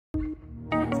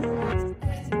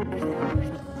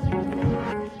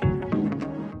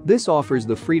This offers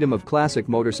the freedom of classic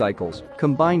motorcycles,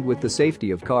 combined with the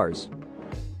safety of cars.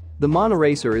 The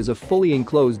Monoracer is a fully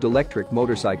enclosed electric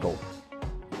motorcycle.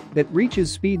 It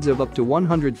reaches speeds of up to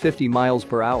 150 miles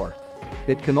per hour.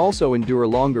 It can also endure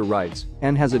longer rides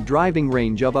and has a driving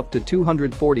range of up to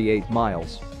 248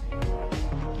 miles.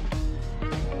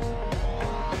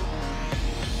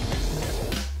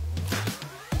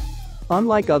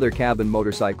 Unlike other cabin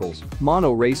motorcycles,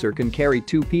 Monoracer can carry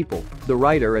 2 people, the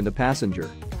rider and a passenger.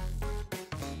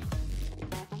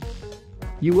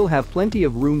 You will have plenty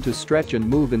of room to stretch and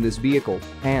move in this vehicle,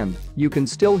 and you can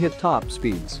still hit top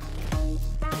speeds.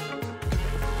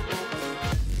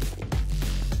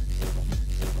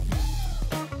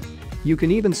 You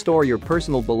can even store your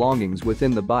personal belongings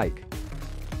within the bike.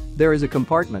 There is a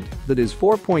compartment that is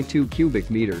 4.2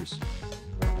 cubic meters.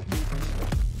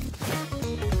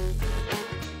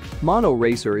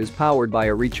 Monoracer is powered by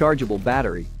a rechargeable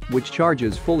battery, which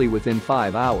charges fully within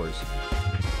 5 hours.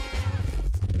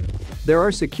 There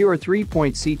are secure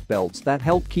 3-point seat belts that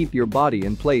help keep your body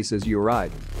in place as you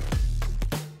ride.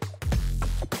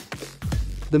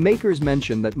 The makers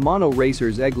mention that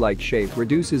Monoracer's egg-like shape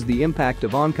reduces the impact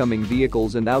of oncoming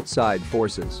vehicles and outside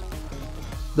forces.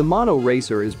 The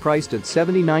Monoracer is priced at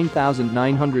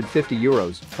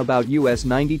 €79,950, about US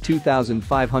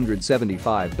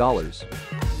 $92,575.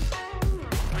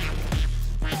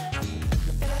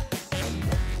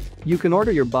 You can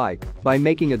order your bike by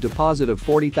making a deposit of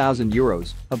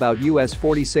 €40,000, about US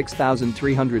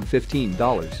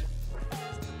 $46,315.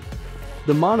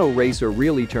 The Monoracer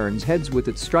really turns heads with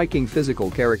its striking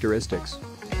physical characteristics.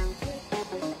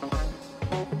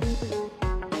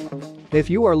 If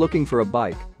you are looking for a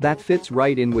bike that fits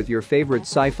right in with your favorite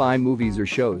sci-fi movies or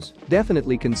shows,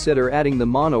 definitely consider adding the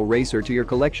Monoracer to your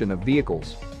collection of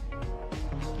vehicles.